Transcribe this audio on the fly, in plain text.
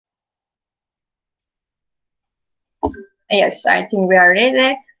Yes, I think we are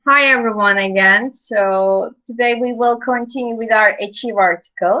ready. Hi everyone again. So today we will continue with our achieve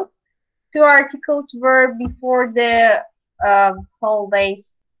articles. Two articles were before the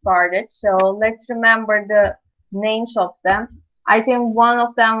holidays started. So let's remember the names of them. I think one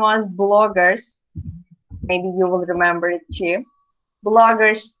of them was bloggers. Maybe you will remember it too.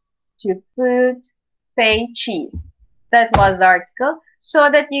 Bloggers to food, pay cheese. That was the article.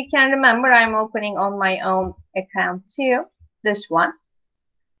 So that you can remember, I'm opening on my own account too. This one.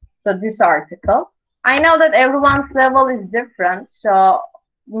 So this article. I know that everyone's level is different, so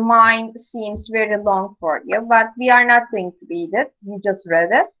mine seems very long for you, but we are not going to read it. You just read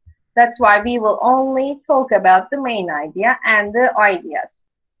it. That's why we will only talk about the main idea and the ideas.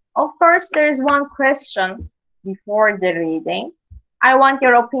 Of course, there is one question before the reading. I want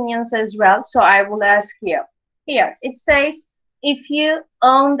your opinions as well, so I will ask you. Here, it says, if you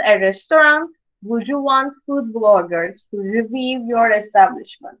owned a restaurant, would you want food bloggers to review your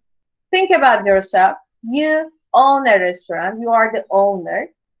establishment? Think about yourself. You own a restaurant. You are the owner.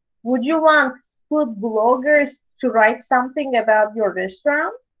 Would you want food bloggers to write something about your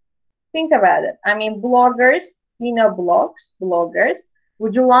restaurant? Think about it. I mean, bloggers, bloggers.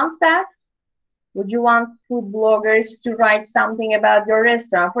 Would you want that? Would you want food bloggers to write something about your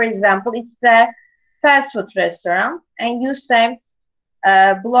restaurant? For example, it's a fast food restaurant, and you say,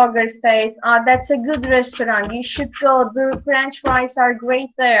 blogger says, that's a good restaurant. You should go. The French fries are great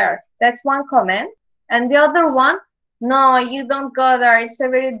there. That's one comment. And the other one, no, you don't go there. It's a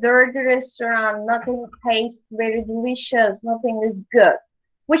very dirty restaurant. Nothing tastes very delicious. Nothing is good.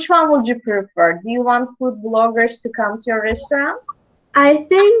 Which one would you prefer? Do you want food bloggers to come to your restaurant? I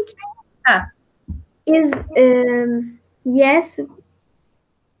think is yes.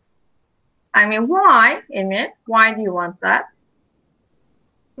 I mean, why, Emil? Why do you want that?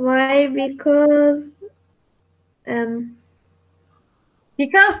 Why? Because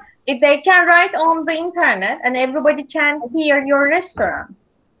if they can write on the internet and everybody can hear your restaurant,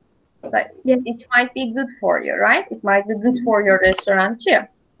 but yeah. it might be good for you, right? It might be good for your restaurant too.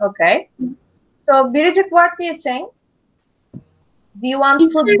 Okay. So, Biricik, what do you think? Do you want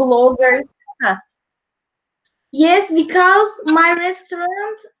food bloggers? Yes, because my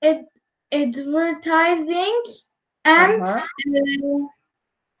restaurant advertising and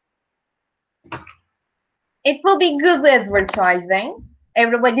it will be good advertising.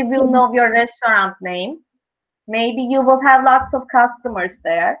 Everybody will know your restaurant name. Maybe you will have lots of customers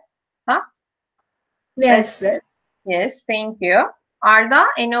there. Huh? Yes. That's it. Yes, thank you.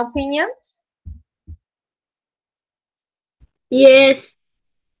 Arda, any opinions? Yes.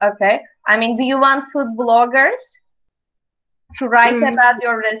 Okay. I mean, do you want food bloggers to write about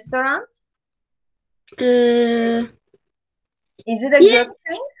your restaurant? Is it a good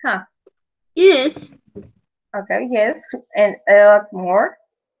thing? Huh? Yes. Okay, yes. And a lot more?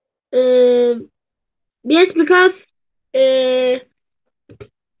 Yes, because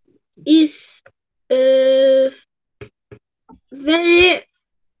it's very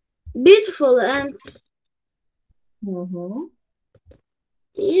beautiful and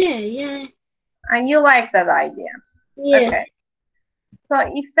yeah. And you like that idea? Yes. Okay. So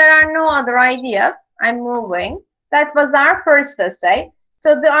if there are no other ideas, I'm moving. That was our first essay.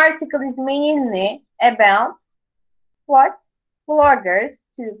 So the article is mainly about what? Bloggers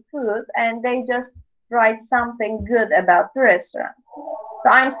to food, and they just write something good about the restaurant. So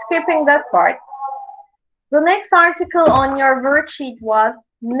I'm skipping that part. The next article on your worksheet was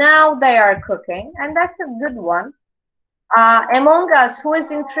now they are cooking, and that's a good one. Among us, who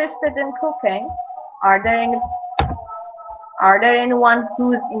is interested in cooking? Are there anyone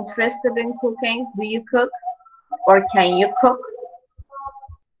who is interested in cooking? Do you cook? Or can you cook?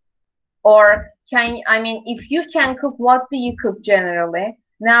 Or if you can cook, what do you cook generally?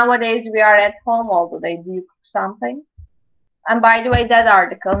 Nowadays, we are at home all the day. Do you cook something? And by the way, that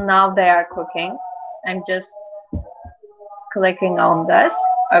article, now they are cooking. I'm just clicking on this.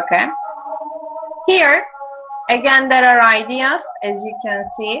 Okay. Here, again, there are ideas, as you can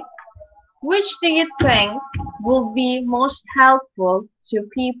see. Which do you think will be most helpful to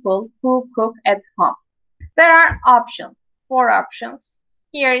people who cook at home? There are options, 4 options.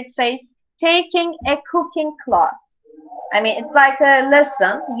 Here it says taking a cooking class. I mean, it's like a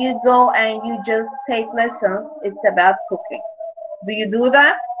lesson. You go and you just take lessons. It's about cooking. Do you do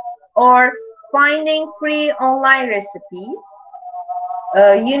that? Or finding free online recipes.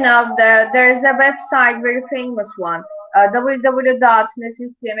 There's a website, very famous one,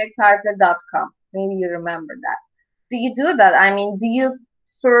 www.nefisyemektarifleri.com. Maybe you remember that. Do you do that? I mean, do you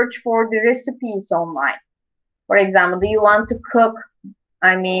search for the recipes online? For example, do you want to cook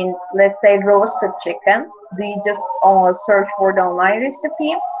I mean, let's say roasted chicken. Do you just search for the online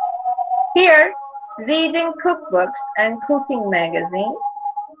recipe? Here, reading cookbooks and cooking magazines.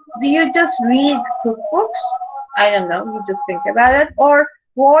 Do you just read cookbooks? I don't know, you just think about it. Or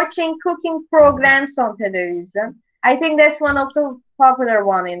watching cooking programs on television. I think that's one of the popular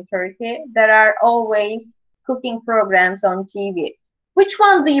one in Turkey. There are always cooking programs on TV. Which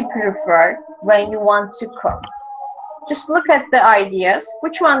one do you prefer when you want to cook? Just look at the ideas.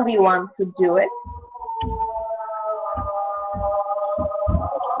 Which one do you want to do it?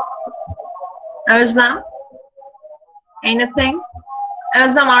 Özlem? Anything?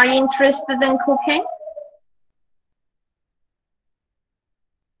 Özlem, are you interested in cooking?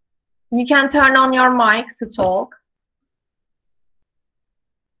 You can turn on your mic to talk.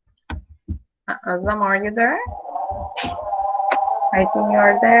 Özlem, are you there? I think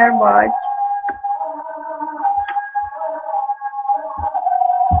you're there, but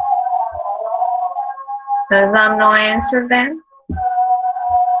Özlem, no answer then?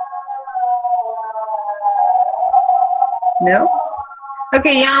 No?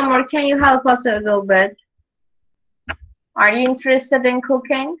 Okay, Yağmur, can you help us a little bit? Are you interested in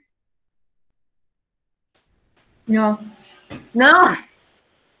cooking? No. No?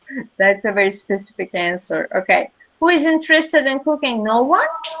 That's a very specific answer. Okay. Who is interested in cooking? No one?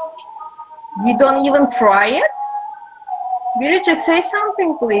 You don't even try it? Biricik, say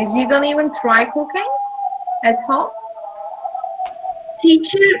something, please. You don't even try cooking at home?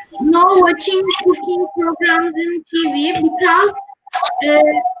 Teacher, no watching cooking programs in TV because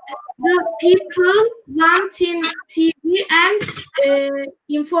the people want in TV and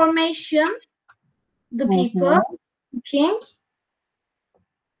information. The people cooking.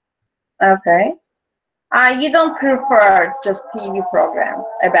 Okay. You don't prefer just TV programs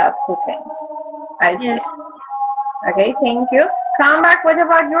about cooking. I see. Yes. Okay, thank you. Come back, what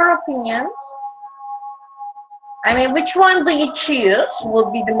about your opinions? I mean, which one do you choose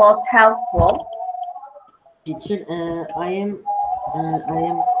would be the most helpful? Teacher, I am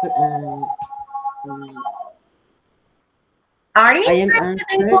Are you I am interested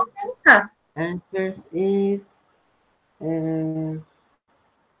in answers. cooking? Huh. Answers is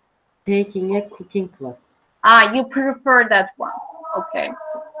taking a cooking class. You prefer that one. Okay.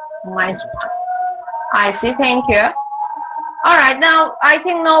 Nice one. I see, thank you. All right, now I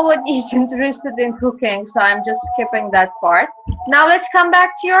think nobody is interested in cooking, so I'm just skipping that part. Now let's come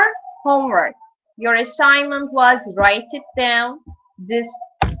back to your homework. Your assignment was write it down, this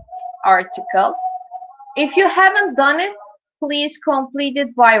article. If you haven't done it, please complete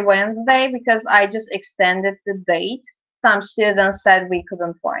it by Wednesday because I just extended the date. Some students said we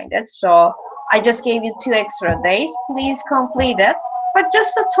couldn't find it, so I just gave you 2 extra days. Please complete it. But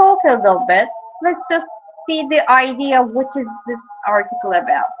just to talk a little bit, let's just see the idea, what is this article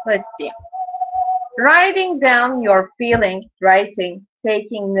about? Let's see. Writing down your feeling,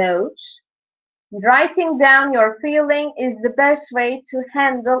 taking notes. Writing down your feeling is the best way to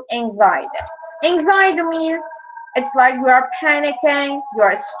handle anxiety. Anxiety means it's like you are panicking, you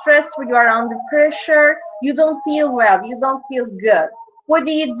are stressed, you are under pressure, you don't feel well, you don't feel good. What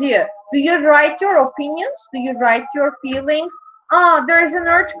do? Do you write your opinions? Do you write your feelings? There is an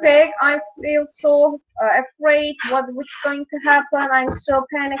earthquake, I feel so afraid, what's going to happen, I'm so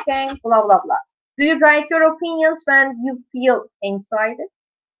panicking, blah, blah, blah. Do you write your opinions when you feel anxiety?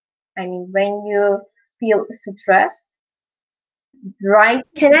 I mean, when you feel stressed? Right?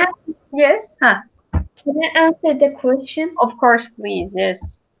 Can I Yes? Huh. can I answer the question? Of course, please,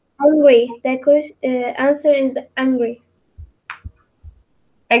 yes. Angry. The answer is angry.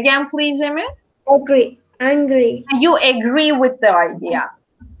 Again, please, Emil? Angry. You agree with the idea.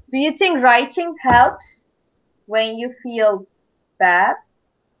 Do you think writing helps when you feel bad?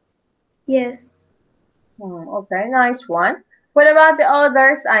 Yes. Okay, nice one. What about the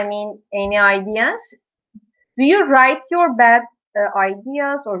others? I mean, any ideas? Do you write your bad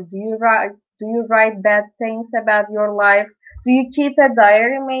ideas, or do you write bad things about your life? Do you keep a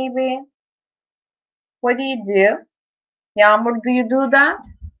diary maybe? What do you do? Yağmur, do you do that?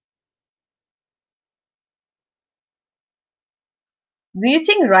 Do you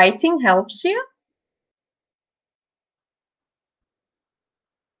think writing helps you?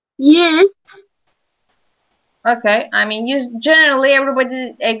 Yes. Okay, I mean, generally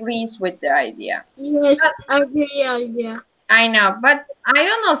everybody agrees with the idea. Yes, I agree idea. I know, but I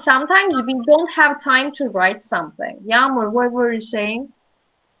don't know, sometimes we don't have time to write something. Yağmur, what were you saying?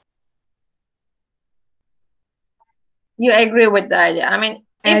 You agree with the idea. I mean,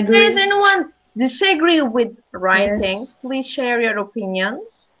 if there's anyone disagree with writing, please share your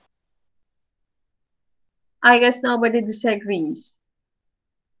opinions. I guess nobody disagrees.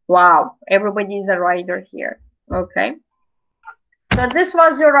 Wow, everybody is a writer here. Okay. So this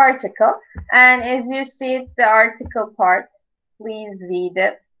was your article. And as you see the article part, please read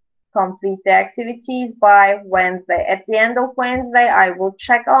it. Complete the activities by Wednesday. At the end of Wednesday, I will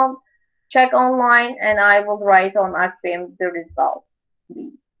check online and I will write on Akbim the results,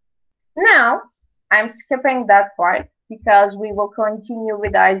 please. Now, I'm skipping that part because we will continue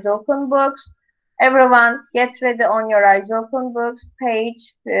with eyes open books. Everyone, get ready on your eyes open books,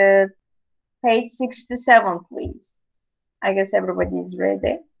 page 67, please. I guess everybody is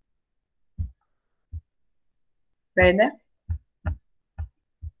ready. Ready?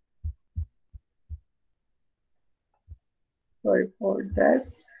 Sorry for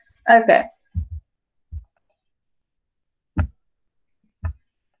this. Okay.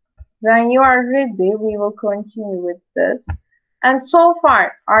 When you are ready, we will continue with this. And so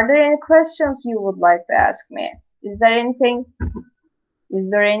far, are there any questions you would like to ask me? Is there anything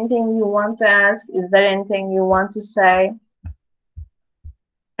you want to ask? Is there anything you want to say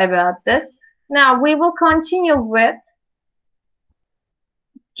about this? Now we will continue with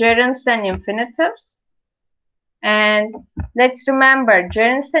gerunds and infinitives. And let's remember,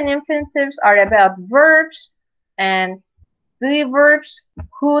 gerunds and infinitives are about verbs, and the verbs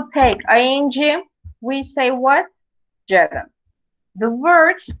who take ing, we say what? Gerund. The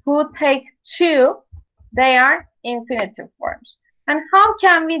verbs who take to, they are infinitive forms. And how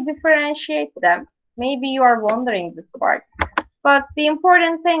can we differentiate them? Maybe you are wondering this part. But the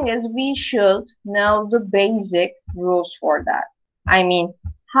important thing is we should know the basic rules for that. I mean,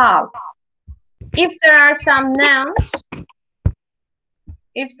 how? If there are some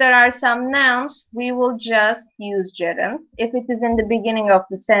nouns, we will just use gerunds. If it is in the beginning of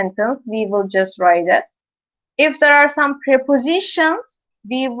the sentence, we will just write it. If there are some prepositions,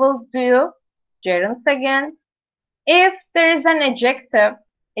 we will do gerunds again. If there is an adjective,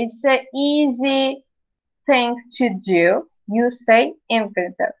 it's an easy thing to do. You say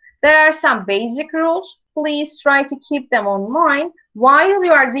infinitive. There are some basic rules. Please try to keep them on mind while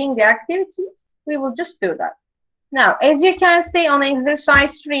you are doing the activities. We will just do that. Now, as you can see on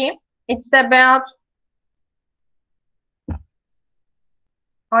exercise 3, it's about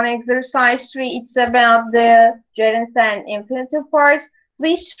the gerunds and infinitive parts.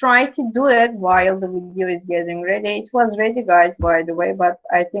 Please try to do it while the video is getting ready. It was ready, guys, by the way, but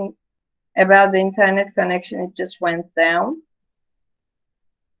I think about the internet connection, it just went down.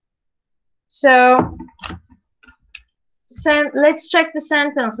 So let's check the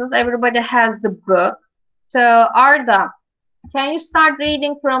sentences. Everybody has the book. So Arda, can you start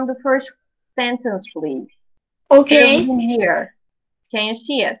reading from the first sentence, please? Okay. Here. Can you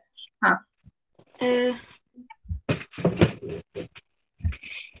see it? Huh.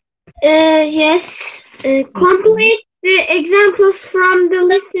 Yes. Complete the examples from the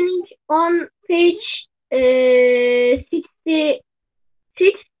listening on page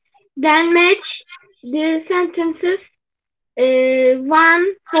 66. Then match the sentences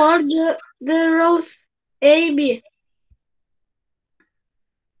 1 for the rows A, B.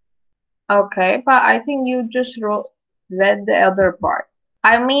 Okay, but I think you just read the other part.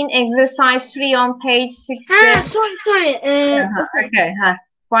 I mean exercise 3 on page 60. Sorry. Okay,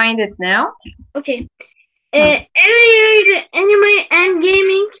 find it now. Okay. Every year the anime and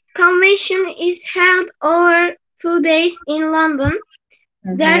gaming convention is held over 2 days in London.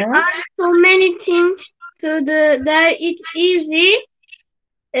 There are so many things to do that it's easy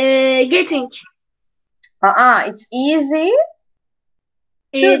getting. It's easy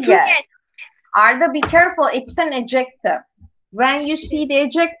to get. Arda, be careful. It's an adjective. When you see the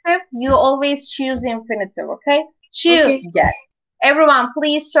adjective, you always choose infinitive, okay? To get. Everyone,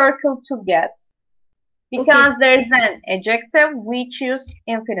 please circle to get. Because there's an adjective, we choose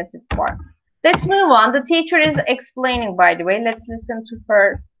infinitive form. Let's move on. The teacher is explaining, by the way. Let's listen to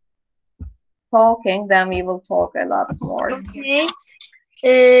her talking, then we will talk a lot more. Okay.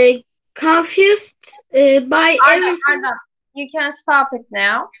 Confused by everything. Arda, you can stop it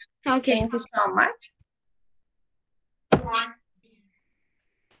now. Okay. Thank you so much.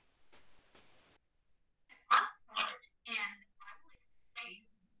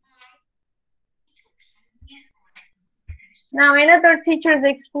 Now another teacher is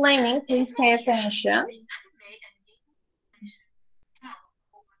explaining. Please pay attention.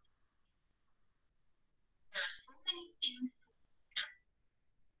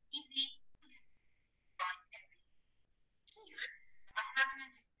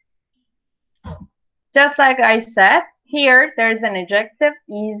 Just like I said, here there's an adjective,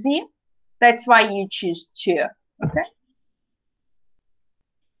 easy. That's why you choose to. Okay.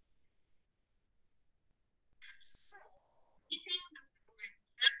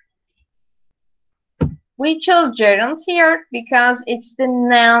 We chose gerund here because it's the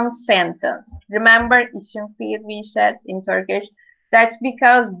noun sentence. Remember isim fiil we said in Turkish? That's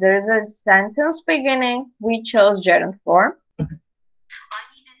because there's a sentence beginning. We chose gerund form.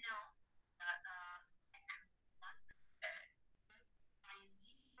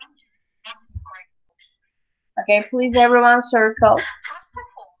 Okay, please everyone circle.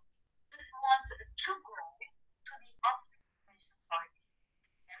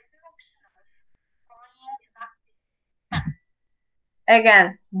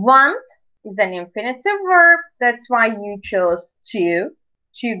 Again, want is an infinitive verb. That's why you chose to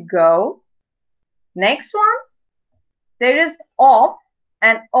go. Next one, there is of,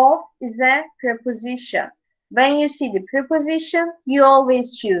 and of is a preposition. When you see the preposition, you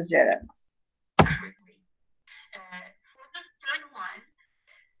always choose gerunds.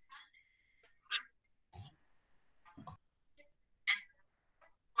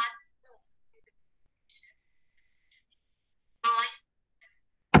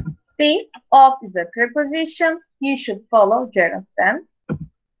 See, of is a preposition. You should follow gerund then.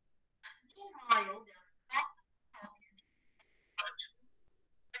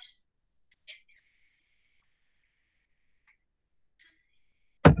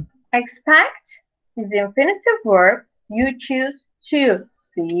 Expect is the infinitive verb. You choose to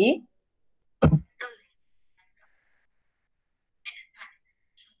see.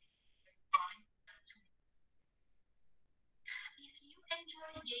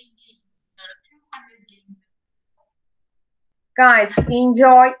 Guys,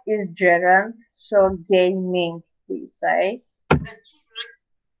 enjoy is gerund, so gaming, we say.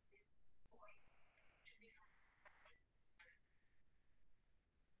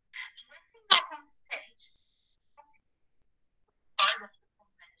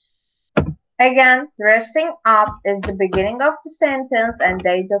 Again, dressing up is the beginning of the sentence and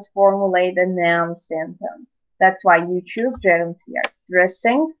they just formulate a noun sentence. That's why you choose gerund here.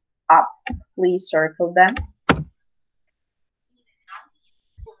 Dressing up. Please circle them.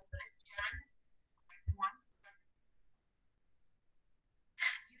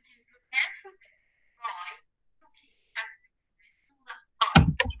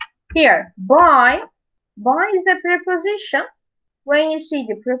 Here, buy is a preposition. When you see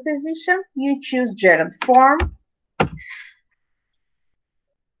the preposition, you choose gerund form.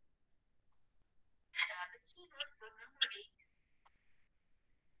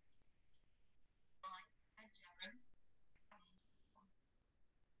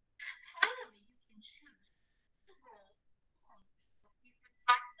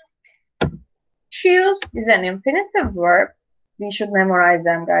 Choose is an infinitive verb. We should memorize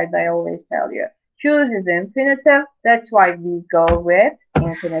them, guys. I always tell you. Choose is infinitive. That's why we go with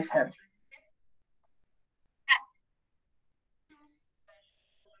infinitive.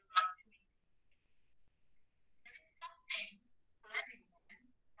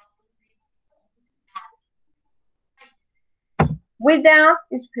 Without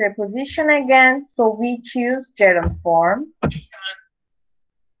is preposition again, so we choose gerund form.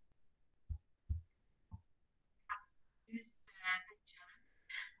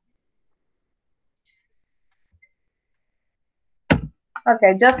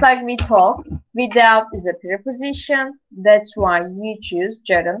 Okay, just like we talked, without is a preposition. That's why you choose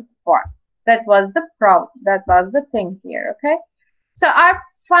gerund form. That was the problem. That was the thing here, okay? So I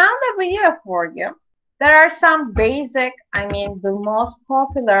found a video for you. There are some basic, the most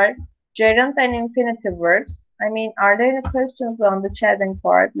popular gerund and infinitive verbs. Are there any questions on the chatting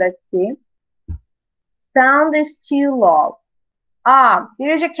part? Let's see. Sound is too low.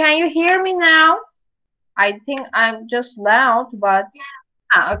 Dirija, can you hear me now? I think I'm just loud, but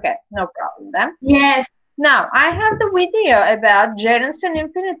okay, no problem then. Yes. Now, I have the video about gerunds and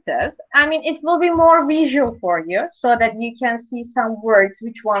infinitives. It will be more visual for you so that you can see some words,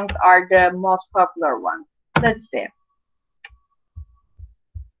 which ones are the most popular ones. Let's see.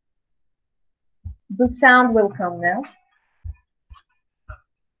 The sound will come now.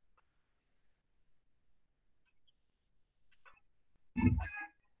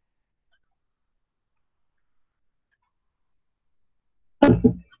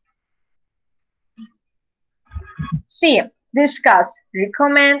 See, discuss,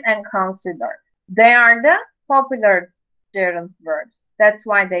 recommend, and consider. They are the popular gerund verbs. That's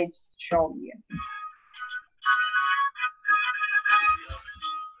why they show you.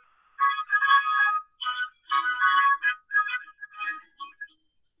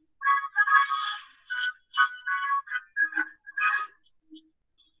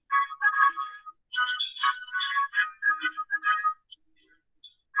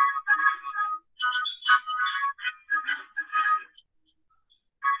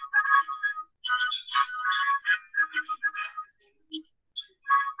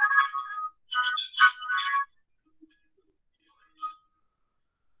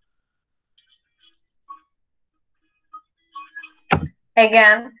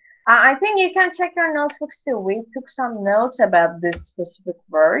 Again, I think you can check your notebooks too. We took some notes about these specific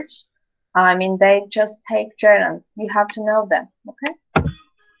words. I mean, they just take gerunds. You have to know them, okay?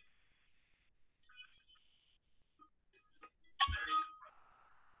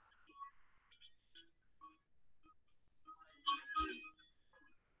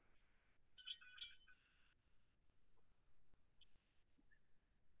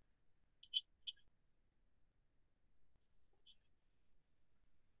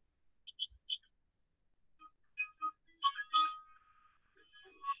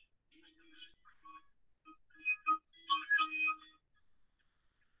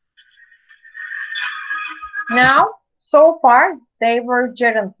 Now, so far, they were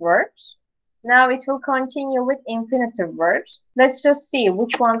gerund verbs. Now it will continue with infinitive verbs. Let's just see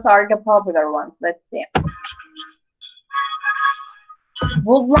which ones are the popular ones. Let's see.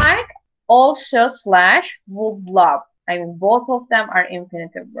 Would like, also slash, would love. I mean, both of them are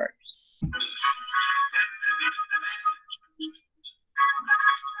infinitive verbs.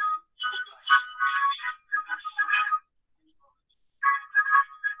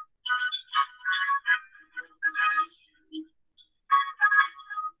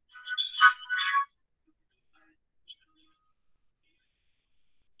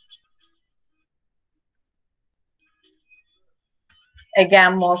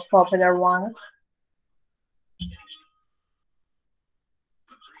 Again, most popular ones.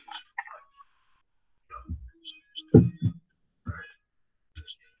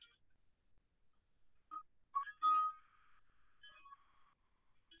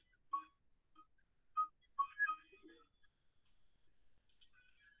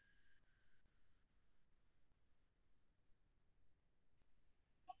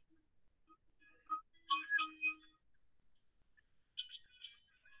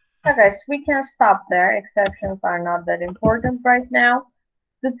 Okay, so we can stop there. Exceptions are not that important right now.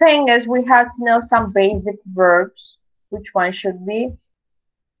 The thing is, we have to know some basic verbs. Which one should be?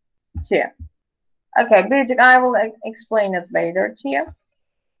 Two. Okay, Birgit, I will explain it later to you.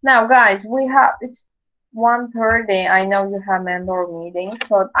 Now, guys, it's 1:30. I know you have mentor meeting,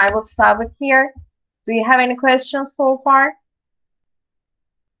 so I will stop it here. Do you have any questions so far?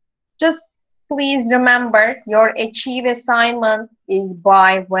 Just please remember your achieve assignment is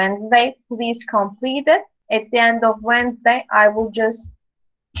by Wednesday. Please complete it. At the end of Wednesday, I will just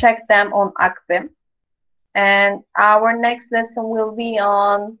check them on Akbim. And our next lesson will be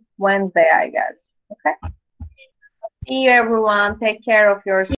on Wednesday, I guess. Okay? See you, everyone. Take care of yourself.